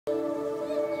Come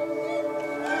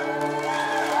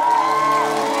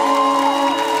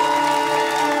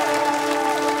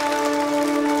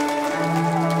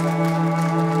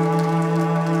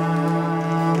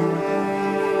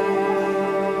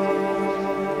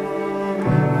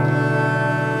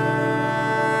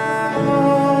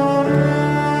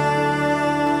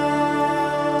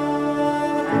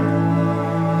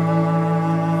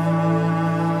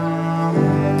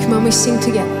on, we sing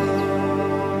together.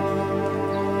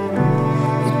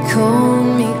 You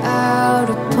called me out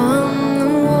upon the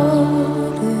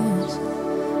waters,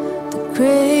 the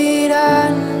great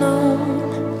unknown,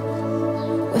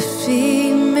 where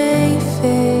feet may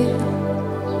fail.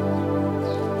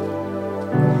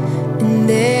 And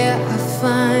there I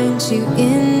find you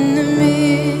in the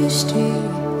mystery,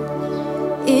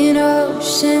 in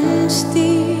oceans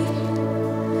deep.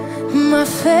 My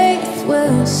faith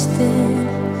will stand.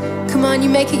 Come on, you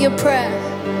make it your prayer.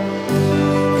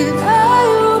 And I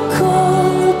will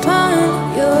call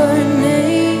upon your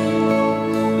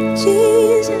name,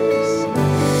 Jesus,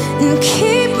 and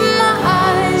keep my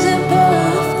eyes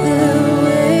above the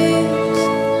waves.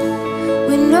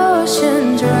 When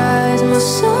oceans rise, my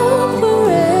soul will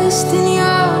rest in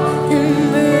your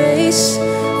embrace.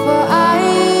 For I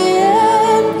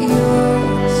am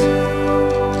yours,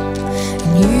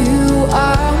 and you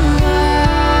are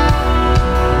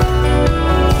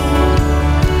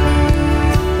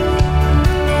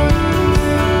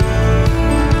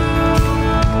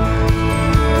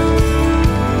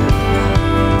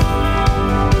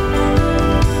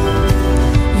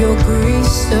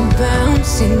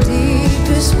abounds in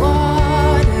deepest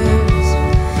waters.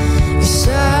 Your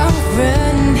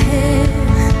sovereign hand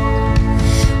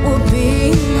will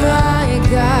be my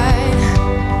guide.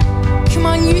 Come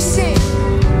on, you sing.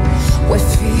 Where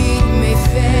feet may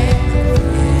fail.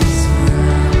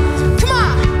 Come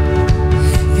on.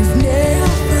 You've never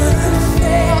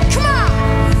failed. Come on.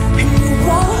 And you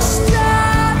won't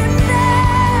stop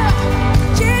now,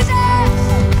 Jesus.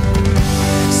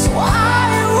 So I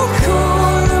will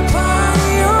call upon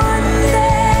your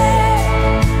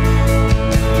name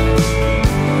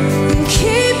and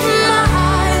keep my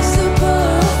eyes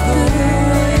above the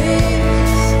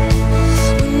waves.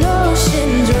 When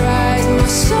oceans rise, my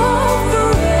soul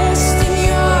will rest in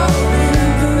your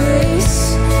embrace.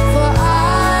 For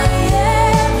I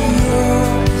am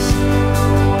yours,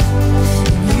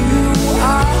 and you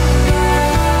are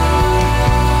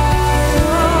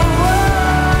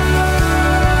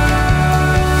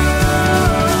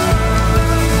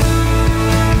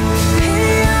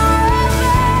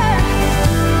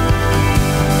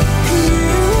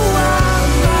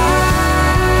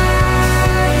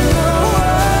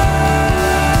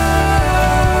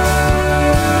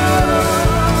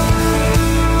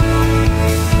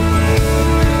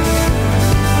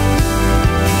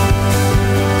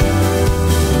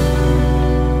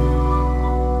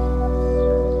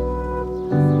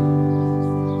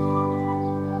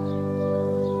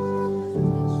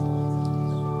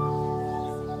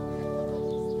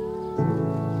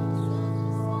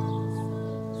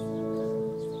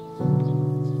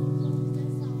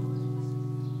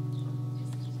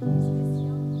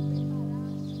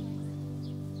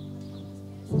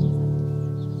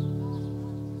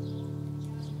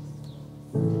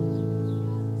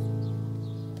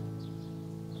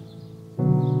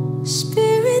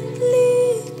Spirit,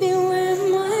 lead me where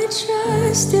my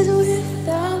trust is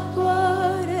without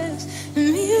borders. Let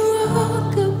me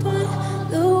walk upon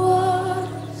the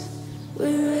waters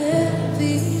wherever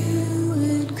you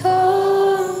would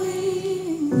call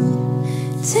me.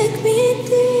 Take me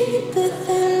deeper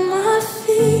than my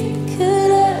feet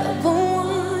could ever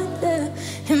wander,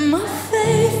 and my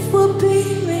faith will be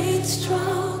made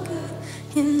stronger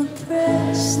in the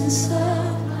presence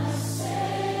of.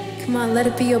 Come on, let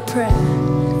it be your prayer.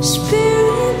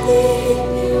 Spirit, lead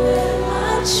me where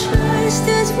my trust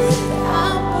is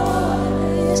without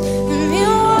borders. Let me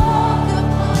walk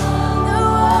upon the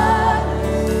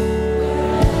waters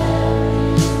wherever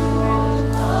you would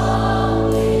call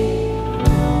me.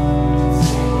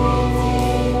 Take me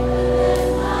deeper than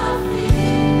my feet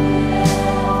could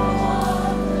ever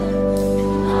wander,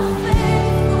 and my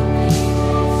faith will be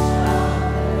made stronger.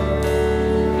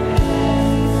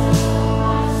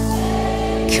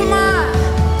 Come on.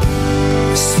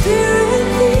 Spirit,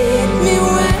 lead me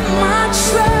where my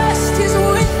trust is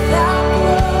without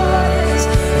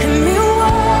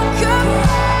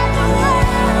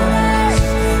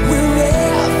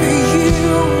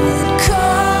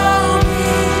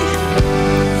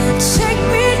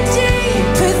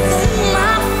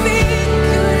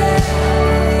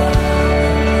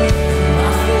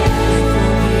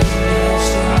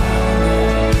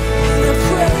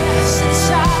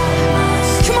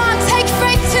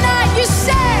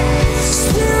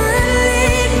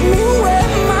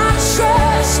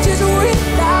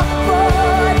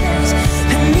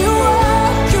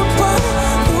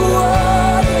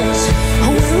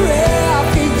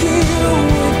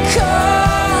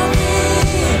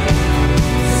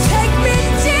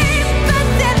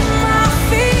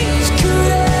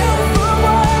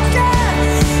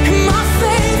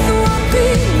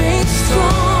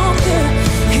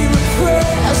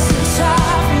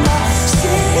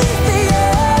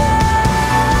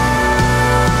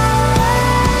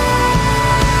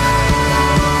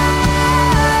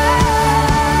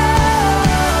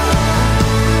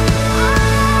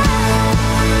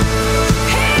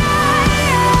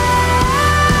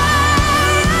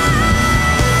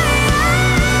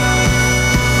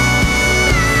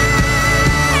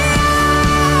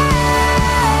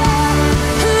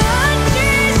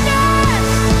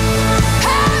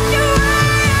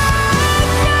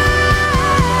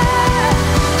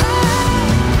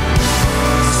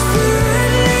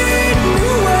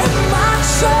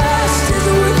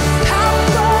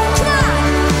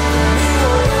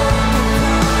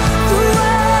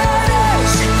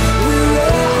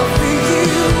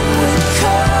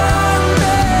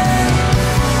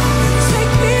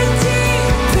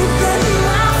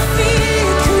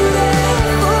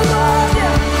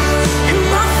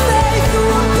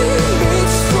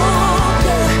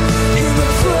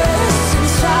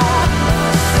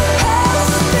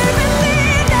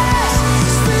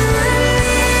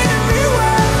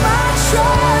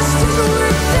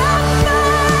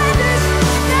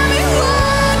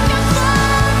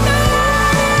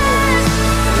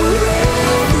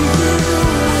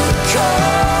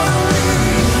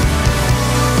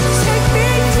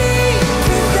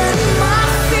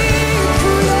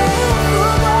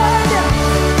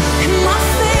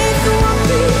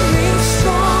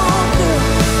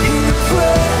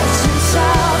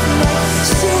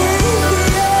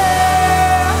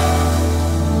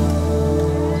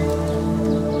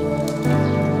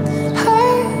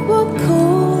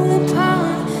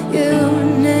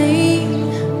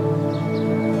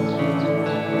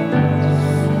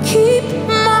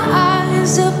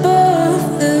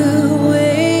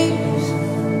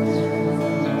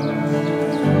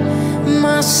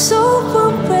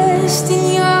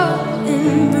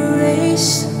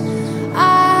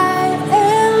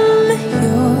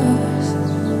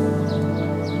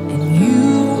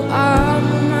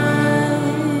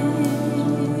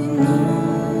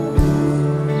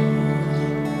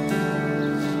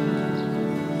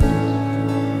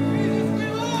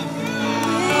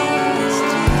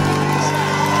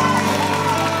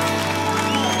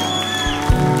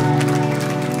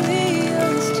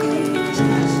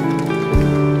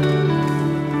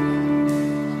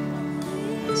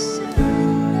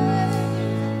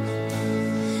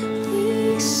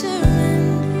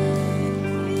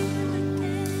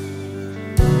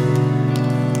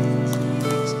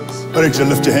I'd actually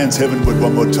lift your hands heavenward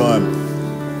one more time.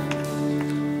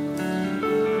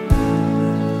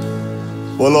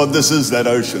 Well, Lord, this is that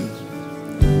ocean.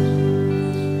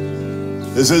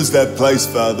 This is that place,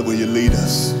 Father, where you lead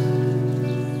us.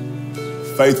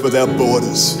 Faith without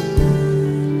borders.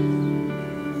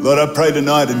 Lord, I pray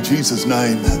tonight in Jesus'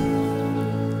 name,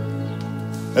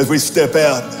 as we step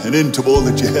out and into all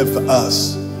that you have for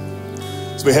us,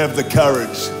 as we have the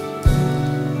courage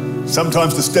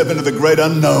sometimes to step into the great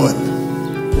unknown,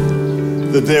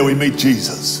 that there we meet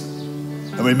Jesus,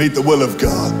 and we meet the will of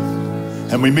God,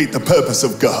 and we meet the purpose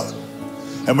of God,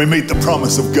 and we meet the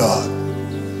promise of God,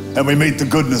 and we meet the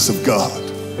goodness of God.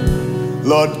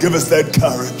 Lord, give us that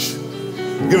courage.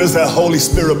 Give us that Holy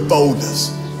Spirit boldness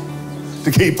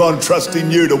to keep on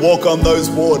trusting you, to walk on those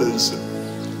waters.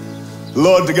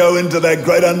 Lord, to go into that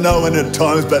great unknown at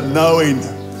times, but knowing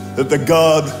that the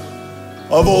God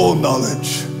of all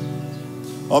knowledge,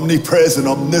 omnipresent,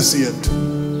 omniscient,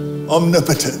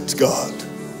 omnipotent God,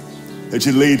 that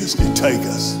you lead us and you take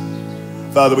us.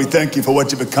 Father, we thank you for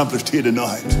what you've accomplished here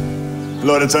tonight.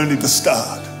 Lord, it's only the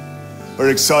start.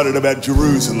 We're excited about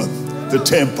Jerusalem, the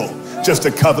temple, just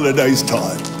a couple of days'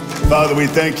 time. Father, we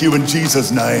thank you in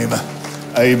Jesus' name.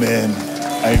 Amen.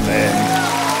 Amen.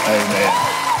 Amen.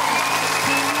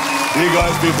 You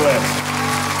guys be blessed.